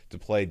all to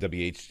play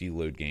WHD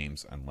load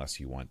games unless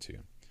you want to.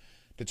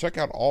 To check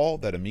out all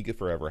that Amiga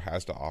Forever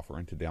has to offer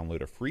and to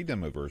download a free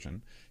demo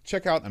version,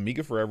 check out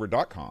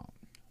AmigaForever.com.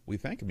 We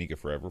thank Amiga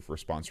Forever for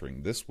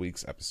sponsoring this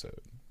week's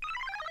episode.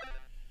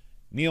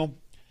 Neil,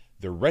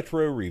 the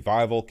retro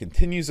revival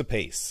continues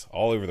apace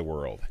all over the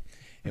world.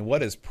 In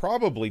what is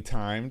probably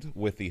timed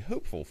with the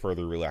hopeful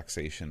further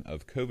relaxation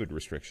of COVID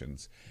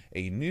restrictions,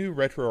 a new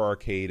retro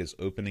arcade is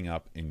opening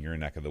up in your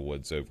neck of the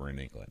woods over in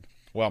England.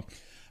 Well,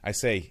 I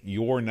say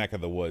your neck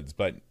of the woods,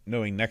 but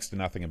knowing next to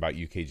nothing about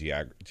UK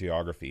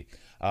geography,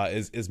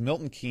 is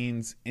Milton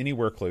Keynes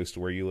anywhere close to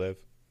where you live?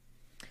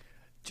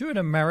 To an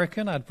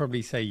American, I'd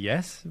probably say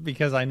yes,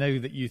 because I know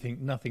that you think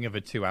nothing of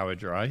a 2-hour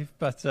drive.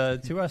 But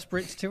to us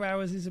Brits, 2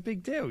 hours is a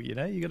big deal. You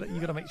know, you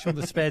got to make sure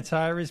the spare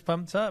tire is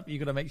pumped up. You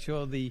got to make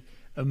sure the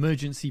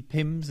emergency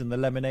Pims and the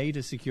lemonade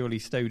are securely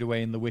stowed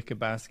away in the wicker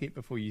basket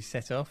before you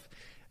set off.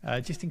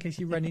 just in case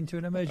you run into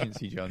an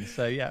emergency, John.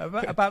 So yeah,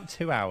 about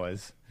 2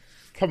 hours.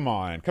 Come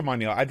on,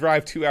 Neil. I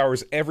drive 2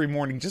 hours every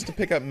morning just to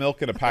pick up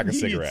milk and a pack of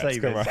cigarettes.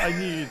 Come on. I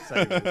knew you'd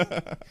say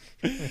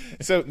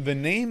this. So the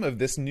name of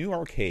this new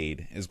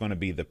arcade is going to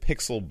be the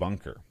Pixel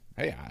Bunker.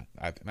 Hey,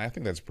 I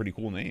think that's a pretty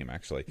cool name,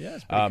 actually. Yeah,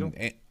 it's pretty cool.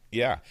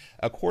 Yeah.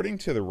 According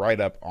to the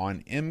write-up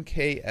on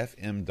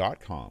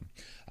mkfm.com,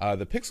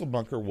 the Pixel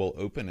Bunker will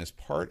open as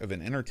part of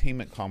an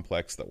entertainment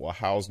complex that will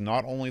house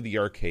not only the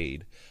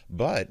arcade,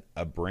 but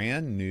a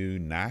brand new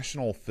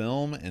National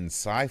Film and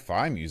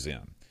Sci-Fi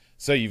Museum.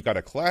 So you've got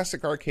a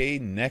classic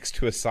arcade next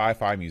to a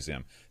sci-fi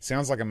museum.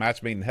 Sounds like a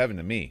match made in heaven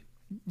to me.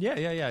 Yeah.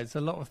 It's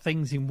a lot of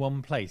things in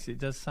one place. It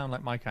does sound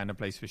like my kind of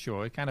place for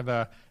sure. Kind of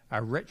a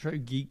retro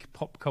geek,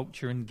 pop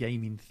culture and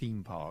gaming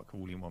theme park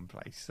all in one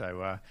place.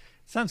 So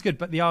sounds good.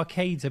 But the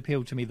arcades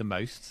appeal to me the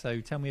most. So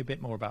tell me a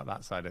bit more about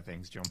that side of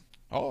things, John.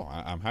 Oh,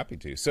 I'm happy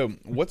to. So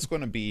what's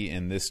going to be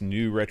in this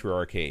new retro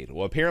arcade?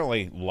 Well,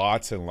 apparently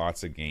lots and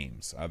lots of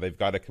games. They've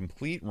got a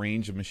complete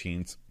range of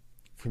machines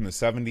from the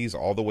 70s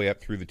all the way up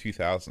through the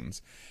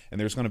 2000s.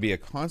 And there's going to be a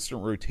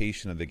constant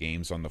rotation of the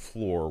games on the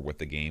floor with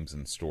the games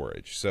in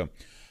storage. So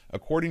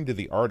according to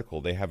the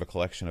article, they have a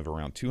collection of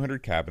around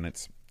 200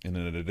 cabinets and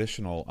an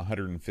additional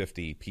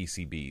 150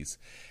 PCBs.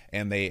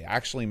 And they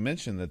actually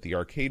mentioned that the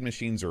arcade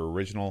machines are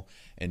original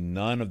and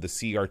none of the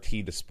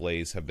CRT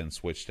displays have been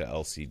switched to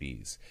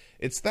LCDs.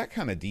 It's that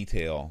kind of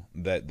detail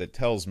that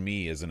tells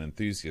me as an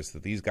enthusiast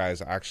that these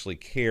guys actually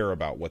care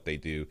about what they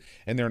do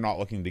and they're not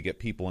looking to get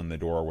people in the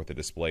door with a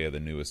display of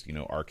the newest,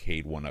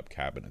 arcade one-up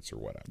cabinets or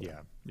whatever.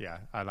 Yeah,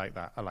 I like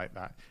that.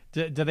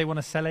 Do they want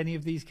to sell any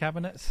of these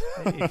cabinets?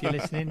 If you're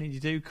listening and you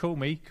do, call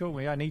me.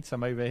 I need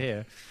some over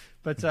here.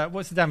 But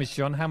what's the damage,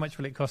 John? How much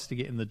will it cost to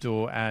get in the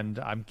door? And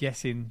I'm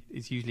guessing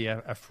it's usually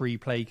a free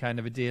play kind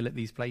of a deal at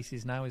these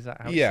places now. Is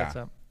that how it's set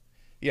up?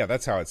 Yeah,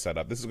 that's how it's set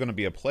up. This is going to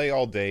be a play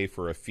all day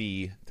for a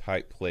fee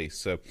type place.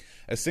 So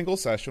a single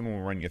session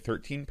will run you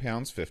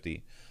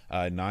 £13.50,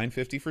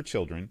 $9.50 for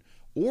children,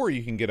 or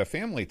you can get a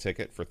family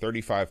ticket for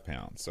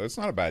 £35. So it's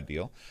not a bad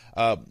deal.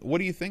 What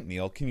do you think,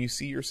 Neil? Can you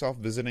see yourself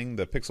visiting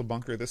the Pixel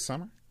Bunker this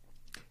summer?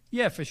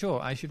 Yeah, for sure.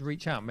 I should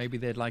reach out. Maybe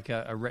they'd like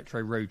a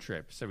retro road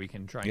trip so we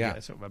can try and get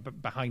a sort of a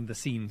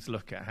behind-the-scenes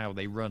look at how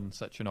they run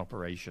such an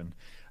operation.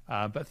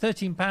 But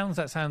 £13,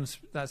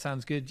 that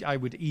sounds good. I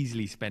would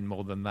easily spend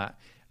more than that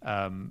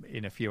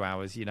in a few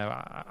hours.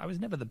 I was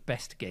never the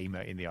best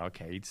gamer in the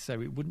arcades,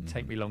 so it wouldn't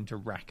take me long to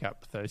rack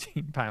up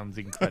 £13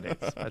 in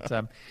credits. But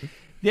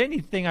the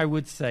only thing I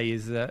would say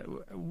is that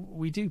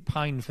we do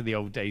pine for the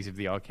old days of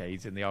the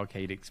arcades and the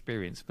arcade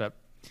experience, but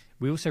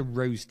we also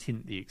rose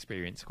tint the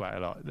experience quite a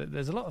lot.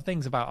 There's a lot of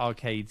things about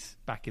arcades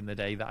back in the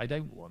day that I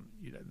don't want.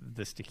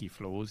 The sticky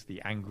floors,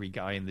 the angry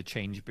guy in the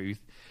change booth,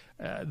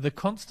 the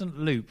constant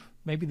loop.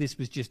 Maybe this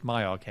was just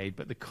my arcade,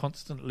 but the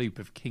constant loop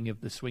of King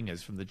of the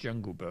Swingers from the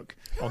Jungle Book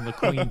on the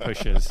coin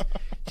pushers,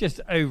 just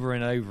over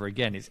and over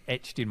again. It's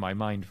etched in my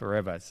mind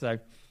forever. So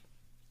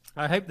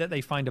I hope that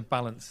they find a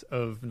balance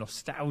of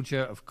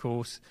nostalgia, of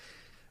course,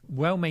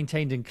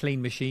 well-maintained and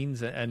clean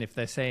machines, and if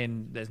they're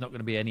saying there's not going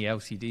to be any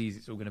LCDs,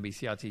 it's all going to be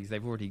CRTs,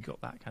 they've already got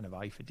that kind of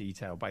eye for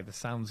detail by the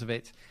sounds of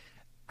it.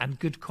 And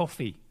good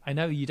coffee. I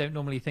know you don't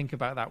normally think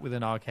about that with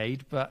an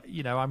arcade, but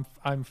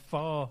I'm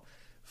far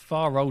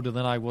older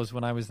than I was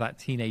when I was that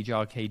teenage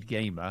arcade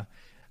gamer.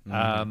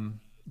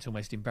 It's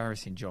almost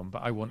embarrassing, John,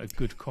 but I want a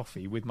good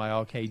coffee with my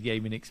arcade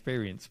gaming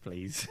experience,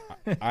 please.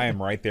 I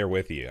am right there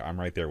with you.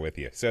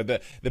 So the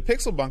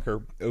Pixel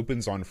Bunker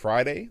opens on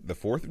Friday, the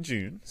 4th of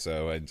June,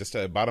 so just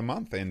about a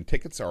month, and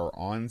tickets are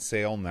on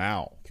sale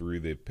now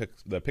through the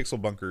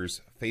Pixel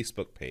Bunker's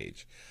Facebook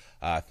page.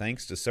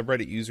 Thanks to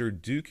subreddit user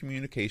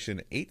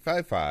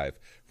DoCommunication855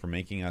 for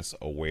making us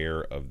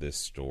aware of this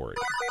story.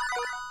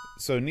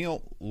 So,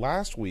 Neil,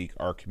 last week,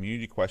 our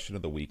community question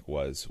of the week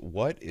was,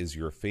 what is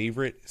your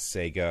favorite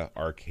Sega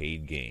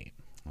arcade game?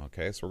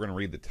 Okay, so we're going to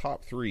read the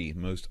top 3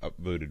 most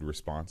upvoted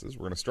responses.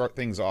 We're going to start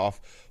things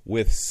off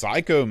with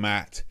Psycho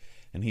Matt,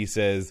 and he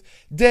says,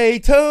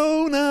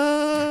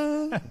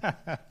 Daytona!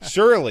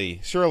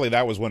 Surely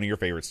that was one of your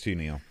favorites too,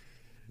 Neil.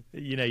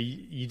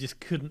 You just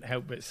couldn't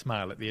help but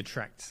smile at the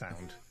attract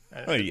sound.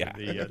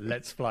 The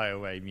Let's Fly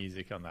Away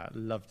music on that.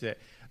 Loved it.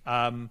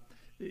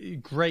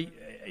 Great.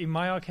 In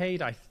my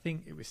arcade, I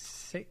think it was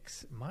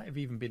 6, might have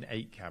even been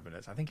 8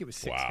 cabinets. I think it was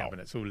 6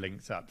 cabinets all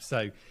linked up.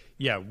 So,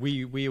 yeah,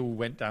 we all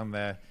went down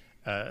there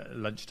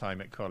lunchtime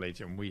at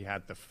college, and we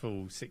had the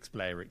full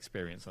 6-player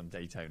experience on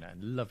Daytona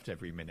and loved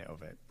every minute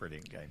of it.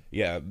 Brilliant game.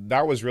 Yeah,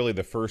 that was really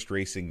the first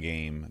racing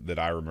game that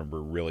I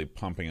remember really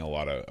pumping a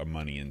lot of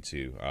money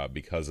into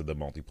because of the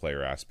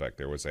multiplayer aspect.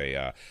 There was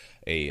an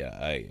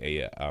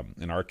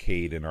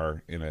arcade in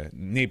a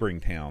neighboring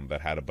town that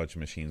had a bunch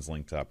of machines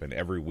linked up, and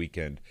every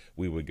weekend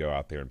we would go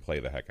out there and play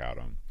the heck out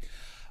of them.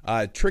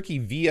 Tricky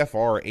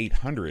VFR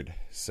 800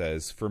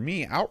 says, for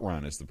me,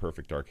 Outrun is the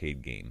perfect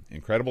arcade game.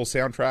 Incredible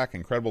soundtrack,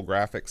 incredible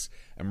graphics,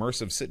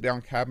 immersive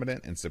sit-down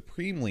cabinet, and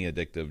supremely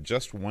addictive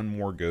just one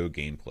more go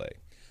gameplay.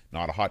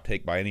 Not a hot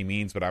take by any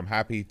means, but I'm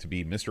happy to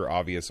be Mr.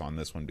 Obvious on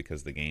this one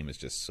because the game is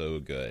just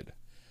so good.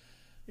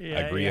 Yeah,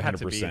 I agree it 100%. had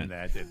to be in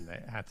there, didn't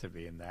it? It had to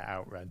be in there,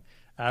 Outrun.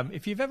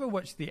 If you've ever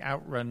watched the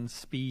Outrun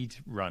speed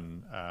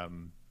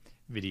run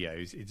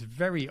videos, it's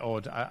very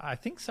odd. I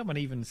think someone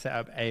even set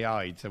up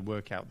AI to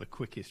work out the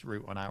quickest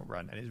route on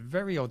Outrun, and it's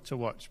very odd to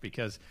watch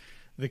because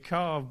the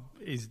car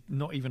is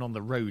not even on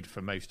the road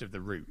for most of the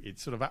route.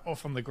 It's sort of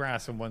off on the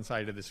grass on one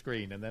side of the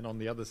screen and then on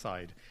the other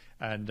side.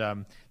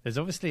 And there's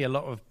obviously a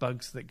lot of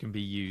bugs that can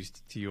be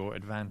used to your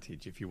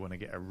advantage if you want to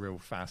get a real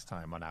fast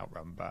time on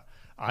Outrun. But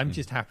I'm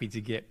just happy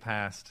to get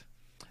past,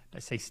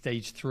 let's say,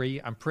 stage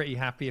 3. I'm pretty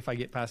happy if I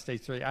get past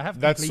stage 3. I have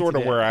That's sort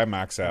of completed it. where I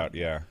max out,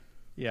 yeah.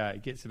 Yeah,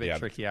 it gets a bit Yeah.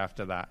 tricky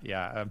after that.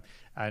 Yeah,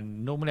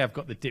 and normally I've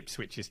got the dip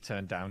switches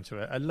turned down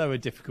to a lower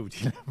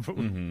difficulty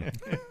level.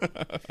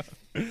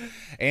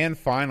 And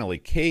finally,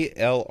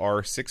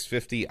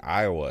 KLR650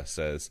 Iowa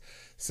says,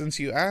 since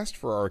you asked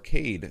for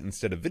arcade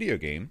instead of video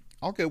game,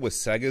 I'll go with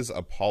Sega's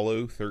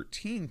Apollo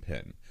 13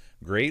 pin.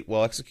 Great,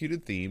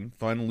 well-executed theme,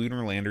 fun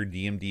lunar lander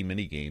DMD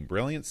minigame,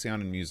 brilliant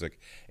sound and music,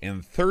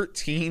 and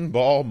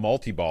 13-ball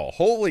multi-ball.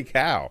 Holy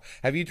cow!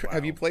 Have you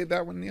played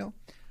that one, Neil?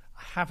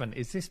 I haven't.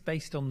 Is this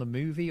based on the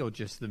movie or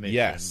just the mission?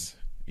 Yes.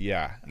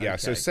 Yeah.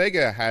 So Okay.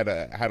 Sega had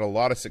a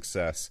lot of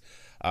success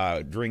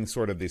during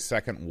sort of the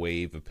second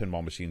wave of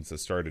pinball machines that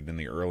started in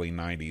the early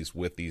 90s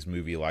with these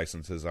movie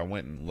licenses. I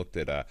went and looked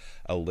at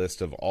a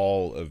list of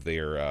all of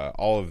their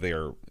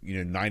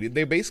 90.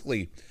 They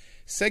basically,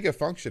 Sega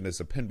functioned as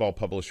a pinball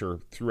publisher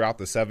throughout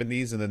the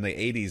 70s, and then the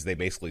 80s they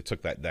basically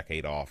took that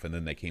decade off, and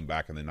then they came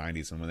back in the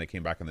 90s. And when they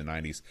came back in the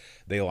 90s,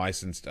 they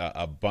licensed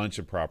a bunch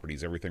of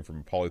properties, everything from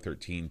Apollo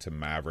 13 to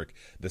Maverick.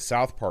 The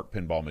South Park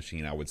pinball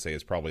machine, I would say,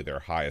 is probably their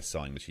highest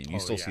selling machine. You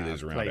still see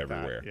those I've around played that,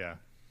 everywhere. Yeah.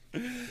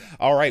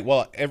 All right,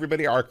 well,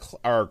 everybody, our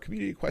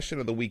community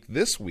question of the week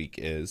this week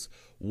is,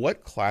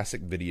 what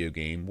classic video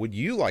game would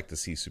you like to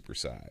see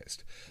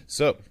supersized?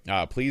 So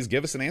please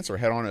give us an answer.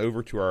 Head on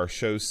over to our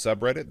show's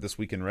subreddit, This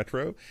Week in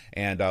Retro,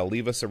 and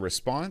leave us a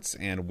response,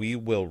 and we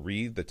will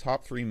read the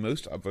top 3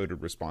 most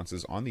upvoted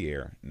responses on the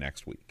air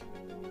next week.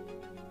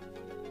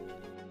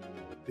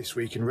 This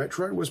Week in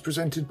Retro was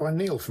presented by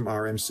Neil from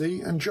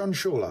RMC and John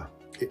Schaller.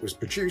 It was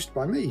produced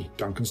by me,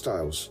 Duncan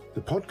Stiles.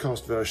 The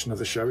podcast version of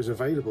the show is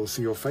available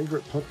through your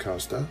favourite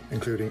podcaster,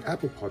 including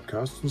Apple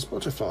Podcasts and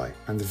Spotify,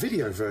 and the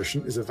video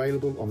version is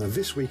available on the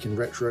This Week in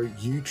Retro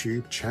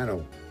YouTube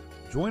channel.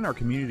 Join our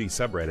community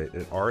subreddit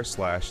at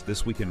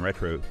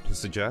r/thisweekinretro to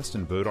suggest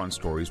and vote on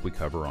stories we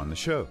cover on the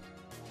show.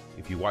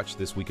 If you watch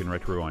This Week in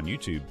Retro on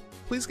YouTube,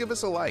 please give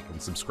us a like and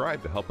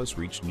subscribe to help us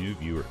reach new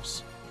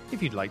viewers.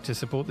 If you'd like to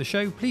support the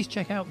show, please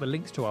check out the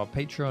links to our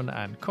Patreon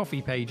and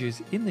Coffee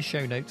pages in the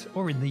show notes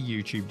or in the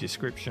YouTube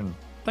description.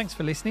 Thanks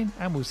for listening,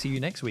 and we'll see you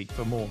next week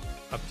for more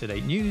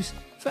up-to-date news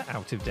for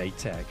out-of-date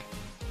tech.